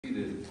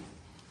seated.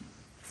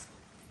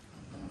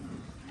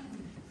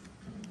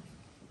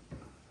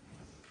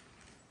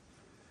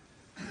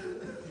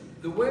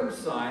 The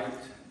website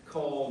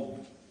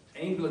called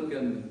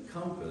Anglican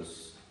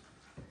Compass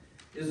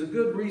is a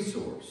good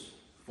resource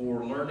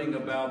for learning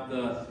about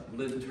the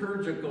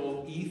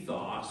liturgical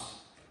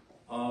ethos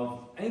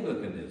of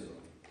Anglicanism.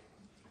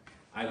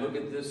 I look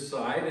at this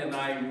site and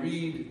I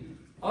read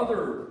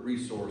other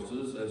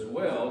resources as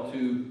well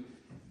to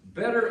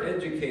better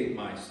educate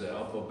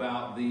myself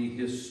about the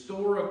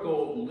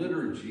historical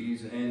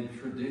liturgies and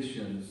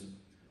traditions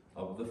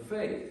of the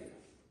faith.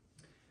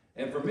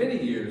 And for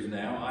many years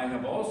now, I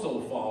have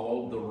also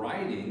followed the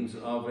writings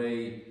of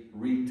a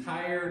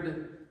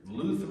retired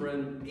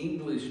Lutheran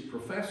English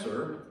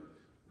professor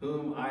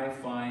whom I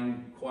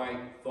find quite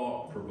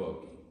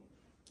thought-provoking.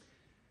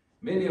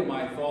 Many of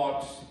my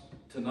thoughts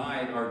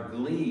tonight are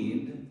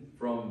gleaned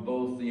from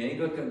both the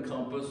Anglican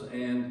Compass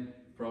and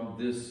from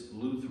this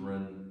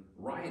Lutheran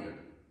writer.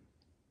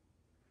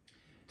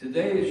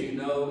 Today, as you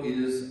know,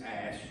 is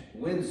Ash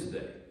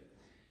Wednesday.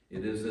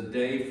 It is a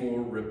day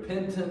for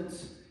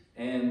repentance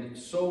and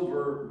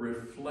sober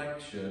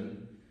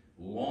reflection,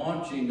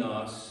 launching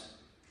us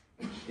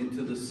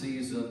into the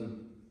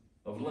season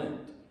of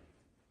Lent.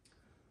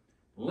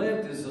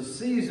 Lent is a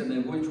season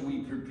in which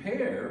we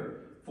prepare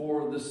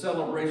for the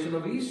celebration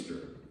of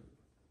Easter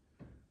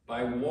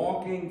by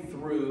walking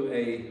through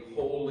a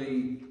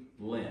holy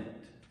Lent.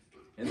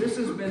 And this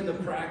has been the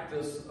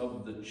practice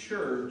of the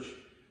church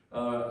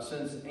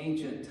since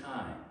ancient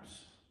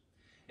times.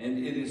 And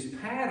it is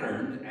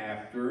patterned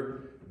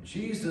after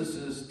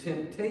Jesus'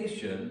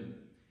 temptation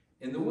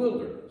in the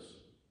wilderness.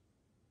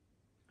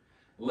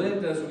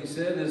 Lent, as we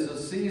said, is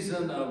a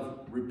season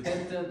of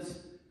repentance,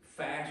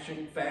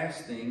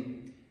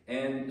 fasting,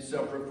 and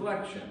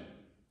self-reflection.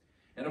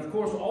 And of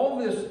course, all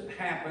this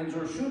happens,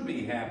 or should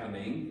be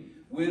happening,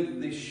 with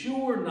the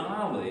sure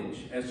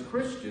knowledge as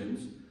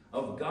Christians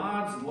of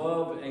God's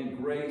love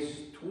and grace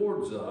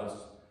towards us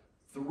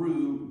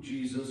through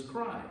Jesus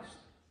Christ.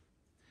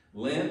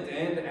 Lent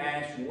and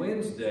Ash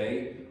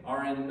Wednesday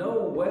are in no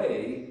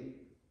way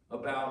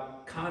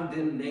about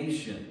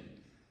condemnation.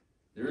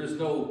 There is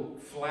no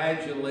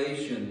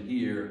flagellation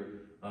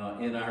here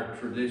in our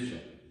tradition.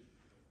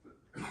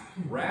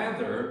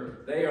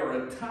 Rather, they are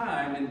a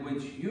time in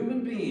which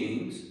human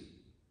beings,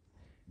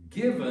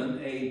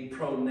 given a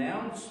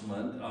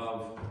pronouncement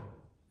of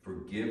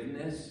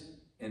forgiveness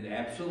and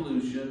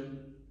absolution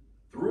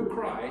through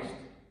Christ,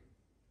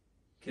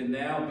 can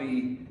now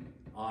be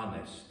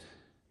honest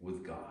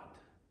with God,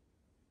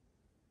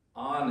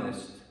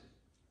 honest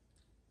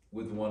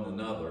with one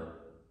another,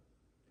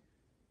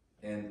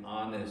 and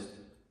honest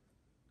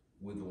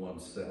with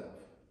oneself.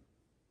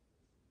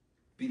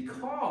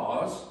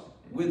 Because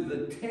with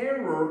the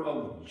terror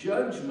of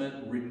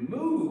judgment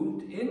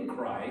removed in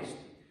Christ,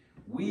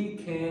 we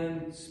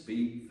can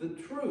speak the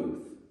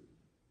truth.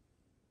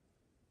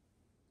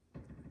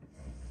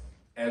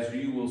 As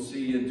you will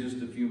see in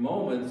just a few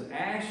moments,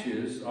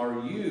 ashes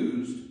are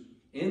used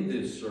in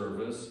this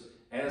service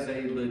as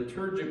a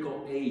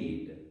liturgical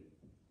aid.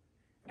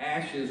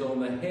 Ashes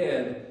on the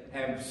head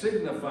have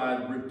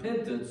signified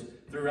repentance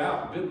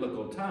throughout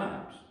biblical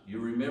times. You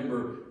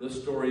remember the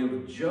story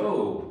of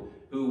Job,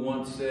 who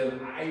once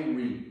said, "I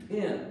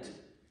repent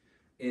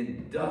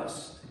in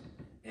dust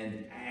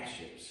and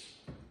ashes."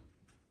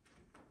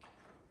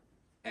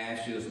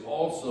 Ashes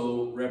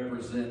also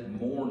represent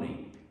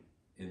mourning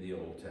in the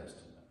Old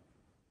Testament.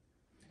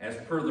 As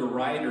per the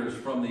writers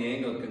from the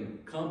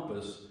Anglican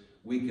Compass,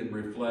 we can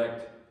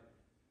reflect,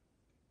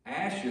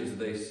 ashes,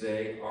 they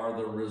say, are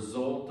the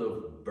result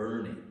of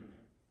burning.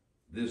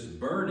 This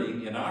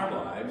burning in our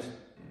lives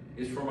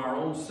is from our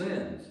own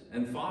sins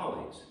and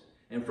follies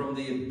and from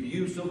the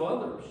abuse of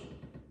others.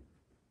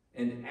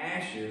 And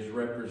ashes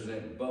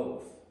represent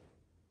both.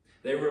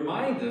 They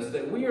remind us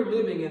that we are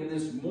living in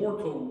this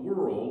mortal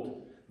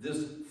world,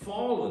 this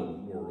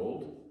fallen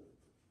world,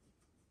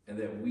 and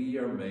that we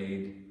are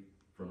made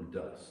from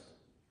dust.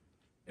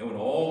 And when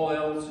all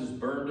else is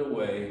burned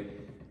away,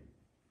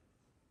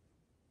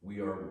 we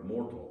are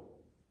mortal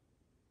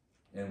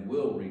and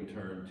will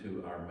return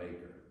to our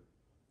Maker.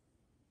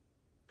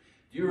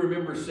 Do you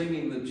remember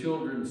singing the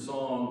children's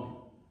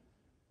song,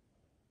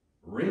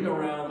 "Ring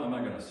Around," I'm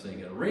not going to sing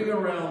it, "Ring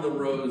Around the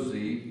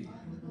Rosie,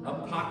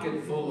 a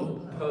pocket full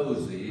of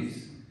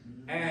posies,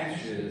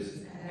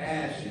 ashes,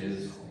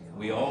 ashes,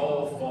 we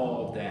all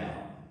fall down."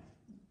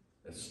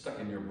 That's stuck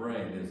in your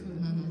brain, isn't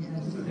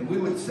it? And we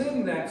would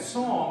sing that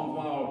song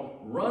while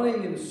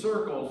running in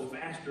circles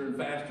faster and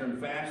faster and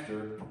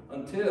faster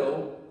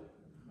until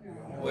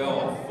we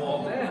all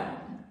fall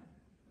down.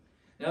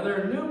 Now,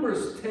 there are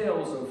numerous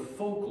tales of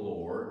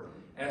folklore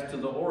as to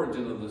the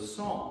origin of the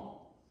song.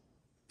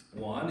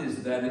 One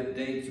is that it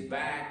dates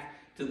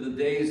back to the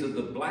days of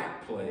the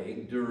Black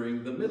Plague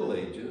during the Middle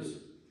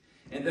Ages,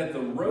 and that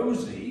the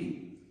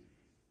rosy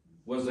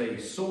was a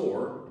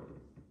sore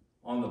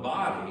on the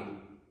body,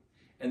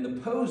 and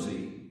the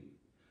posy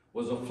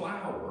was a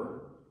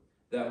flower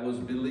that was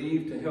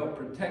believed to help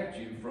protect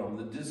you from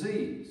the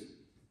disease.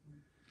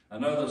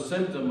 Another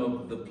symptom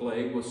of the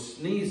plague was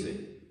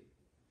sneezing.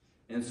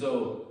 And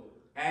so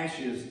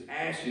ashes,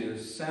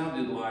 ashes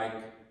sounded like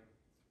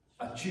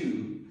a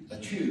chew, a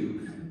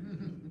chew.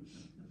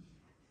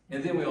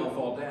 And then we all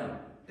fall down,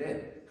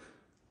 dead.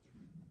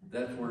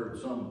 That's where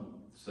some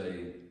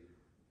say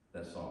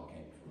that song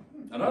came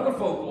from. Another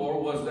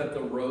folklore was that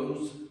the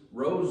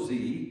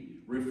rosy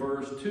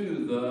refers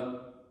to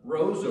the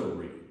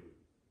rosary,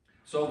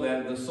 so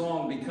that the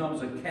song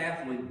becomes a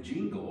Catholic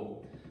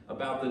jingle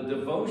about the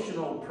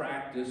devotional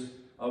practice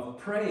of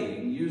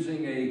praying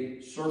using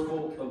a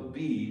circle of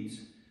beads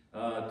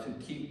to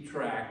keep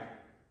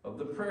track of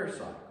the prayer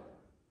cycle.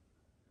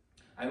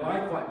 I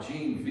like what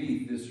Gene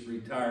Veith, this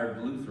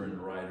retired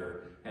Lutheran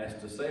writer, has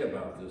to say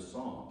about this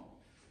song.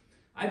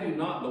 I do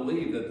not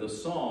believe that the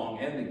song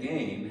and the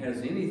game has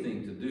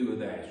anything to do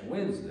with Ash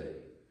Wednesday,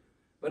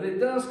 but it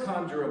does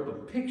conjure up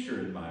a picture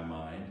in my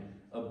mind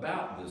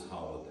about this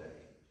holiday.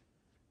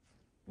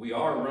 We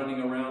are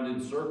running around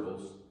in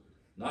circles,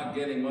 not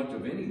getting much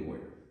of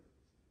anywhere,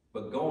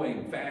 but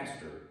going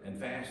faster and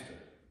faster.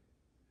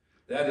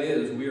 That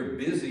is, we are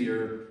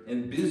busier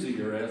and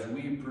busier as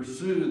we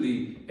pursue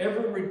the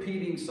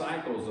ever-repeating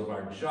cycles of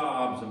our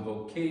jobs and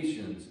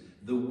vocations,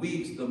 the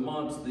weeks, the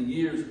months, the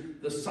years,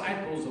 the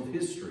cycles of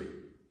history.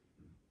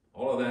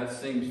 All of that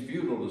seems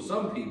futile to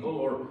some people,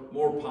 or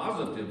more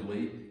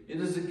positively, it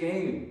is a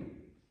game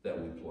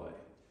that we play.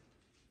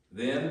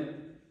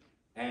 Then,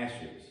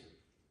 ashes,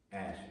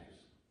 ashes.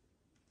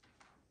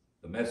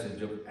 The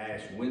message of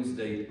Ash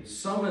Wednesday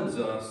summons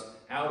us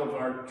out of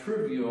our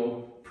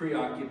trivial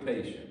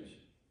preoccupations.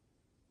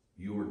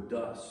 You are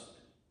dust,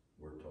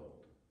 we're told,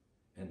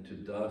 and to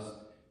dust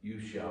you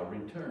shall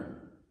return.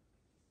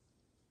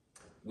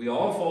 We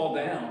all fall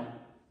down.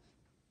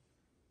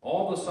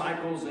 All the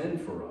cycles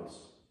end for us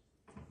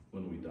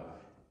when we die.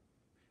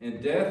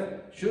 And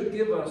death should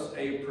give us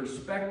a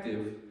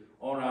perspective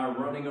on our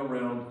running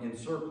around in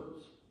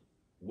circles,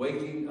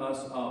 waking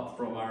us up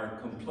from our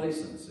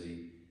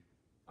complacency,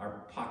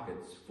 our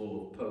pockets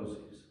full of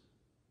posies.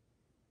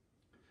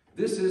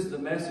 This is the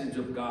message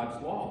of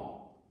God's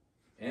law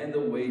and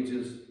the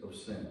wages of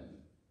sin.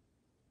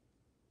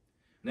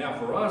 Now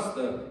for us,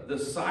 the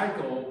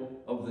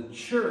cycle of the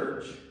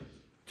church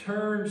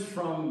turns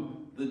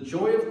from the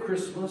joy of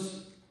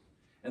Christmas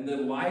and the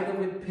light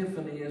of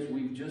Epiphany, as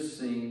we've just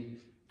seen,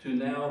 to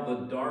now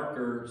the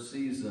darker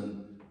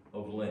season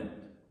of Lent,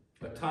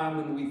 a time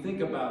when we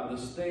think about the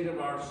state of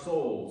our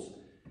souls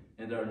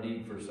and our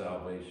need for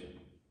salvation.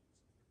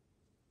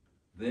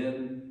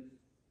 Then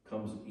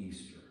comes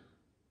Easter.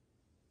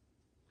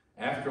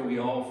 After we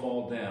all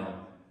fall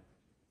down,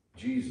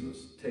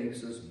 Jesus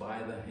takes us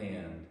by the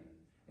hand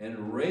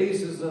and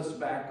raises us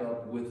back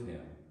up with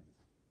him.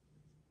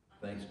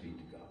 Thanks be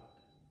to God.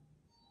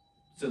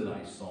 It's a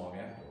nice song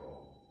after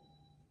all.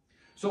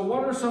 So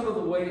what are some of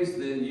the ways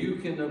then you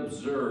can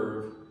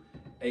observe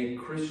a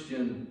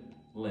Christian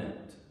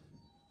Lent?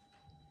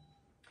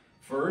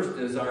 First,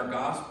 as our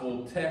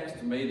gospel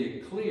text made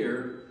it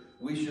clear,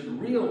 we should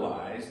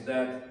realize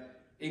that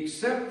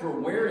except for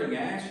wearing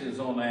ashes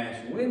on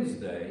Ash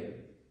Wednesday,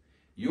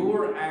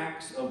 your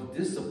acts of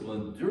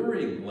discipline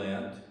during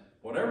Lent,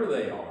 whatever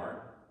they are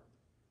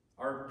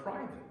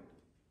private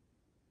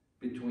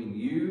between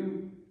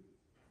you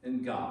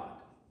and God.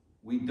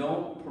 We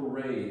don't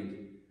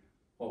parade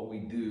what we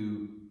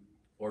do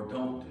or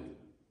don't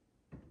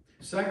do.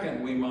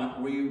 Second, we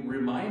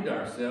remind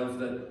ourselves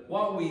that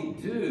what we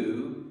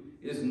do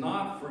is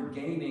not for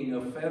gaining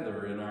a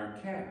feather in our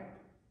cap.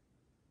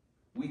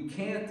 We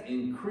can't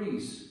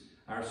increase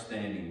our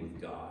standing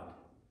with God,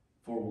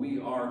 for we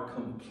are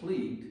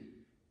complete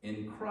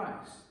in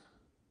Christ.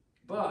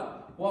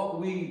 But what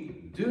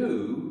we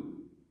do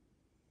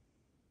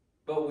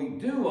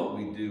what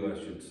we do, I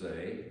should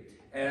say,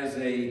 as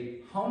a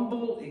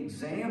humble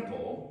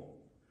example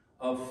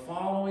of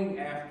following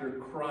after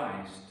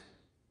Christ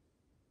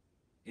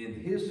in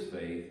his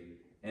faith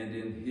and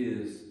in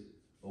his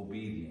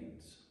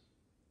obedience.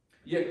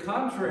 Yet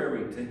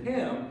contrary to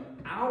him,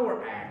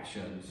 our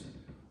actions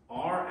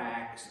are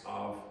acts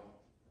of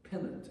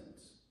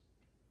penitence,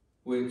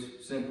 which,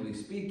 simply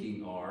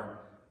speaking, are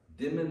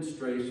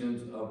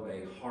demonstrations of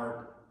a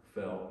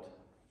heartfelt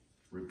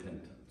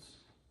repentance.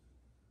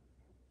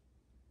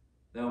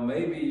 Now,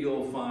 maybe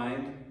you'll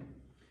find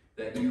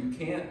that you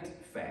can't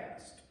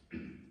fast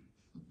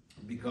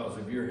because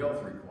of your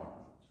health requirements.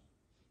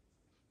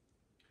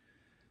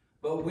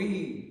 But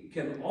we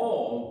can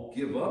all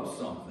give up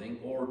something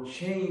or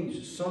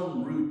change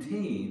some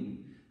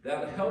routine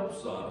that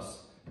helps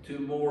us to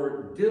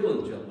more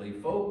diligently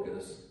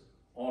focus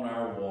on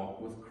our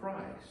walk with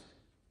Christ.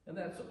 And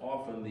that's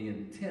often the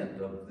intent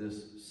of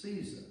this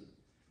season.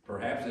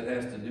 Perhaps it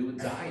has to do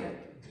with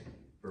diet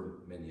for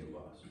many of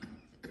us.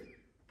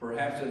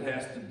 Perhaps it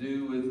has to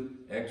do with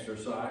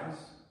exercise.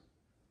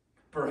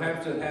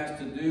 Perhaps it has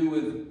to do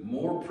with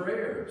more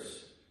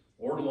prayers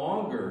or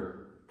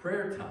longer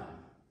prayer time.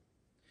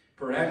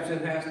 Perhaps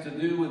it has to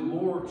do with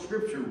more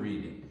scripture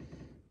reading,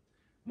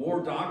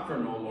 more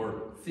doctrinal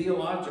or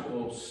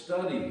theological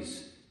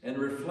studies and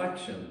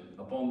reflection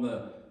upon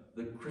the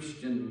the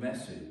Christian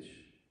message,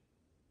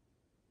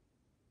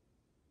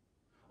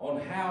 on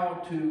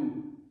how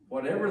to,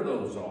 whatever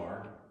those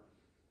are,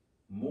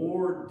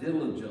 more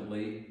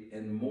diligently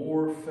and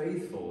more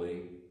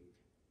faithfully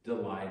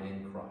delight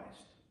in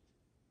Christ.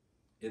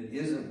 And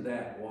isn't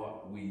that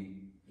what we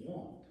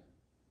want?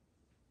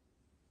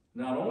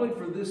 Not only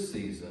for this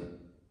season,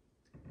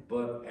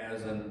 but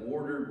as an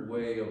ordered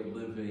way of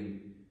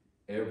living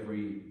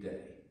every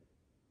day.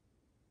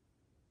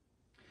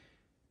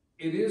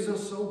 It is a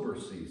sober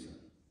season.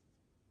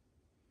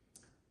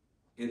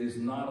 It is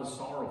not a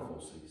sorrowful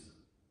season.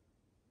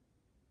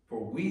 For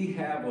we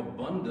have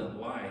abundant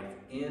life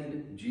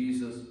in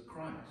Jesus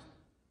Christ.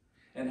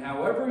 And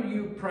however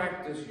you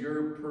practice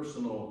your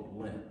personal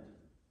Lent,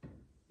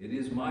 it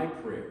is my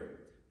prayer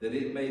that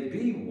it may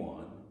be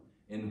one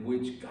in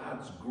which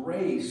God's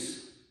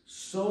grace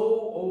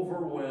so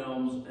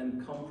overwhelms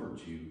and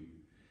comforts you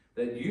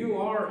that you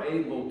are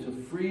able to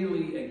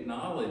freely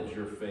acknowledge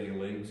your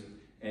failings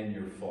and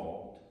your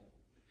fault,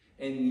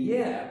 and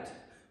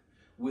yet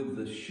with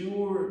the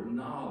sure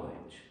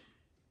knowledge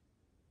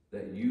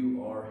that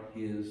you are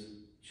his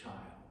child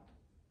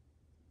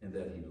and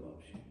that he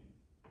loves you.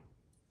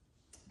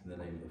 In the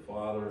name of the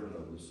Father, and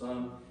of the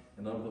Son,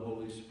 and of the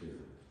Holy Spirit.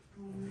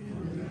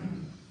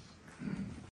 Amen.